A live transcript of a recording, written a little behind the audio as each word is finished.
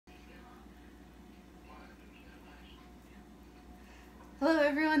Hello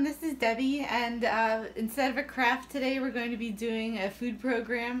everyone, this is Debbie, and instead of a craft today, we're going to be doing a food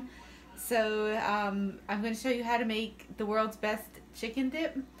program. So I'm going to show you how to make the world's best chicken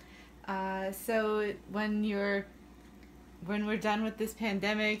dip. So when we're done with this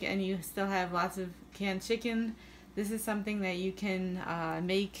pandemic and you still have lots of canned chicken, this is something that you can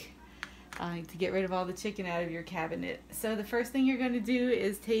make to get rid of all the chicken out of your cabinet. So the first thing you're going to do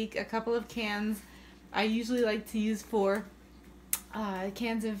is take a couple of cans. I usually like to use 4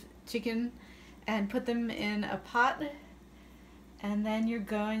 cans of chicken and put them in a pot, and then you're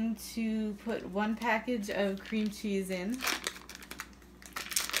going to put 1 package of cream cheese in.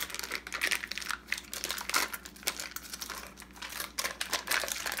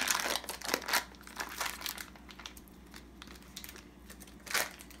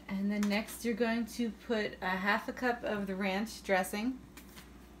 And then next you're going to put a 1/2 cup of the ranch dressing.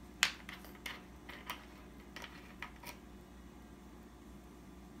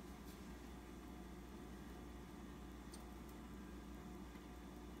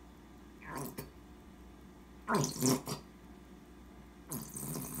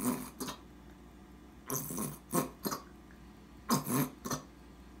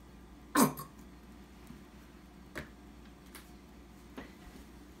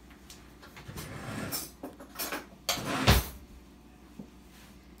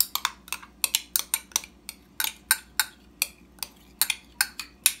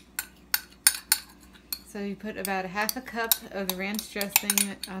 So you put about a 1/2 cup of the ranch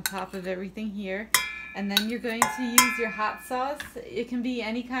dressing on top of everything here. And then you're going to use your hot sauce. It can be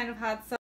any kind of hot sauce.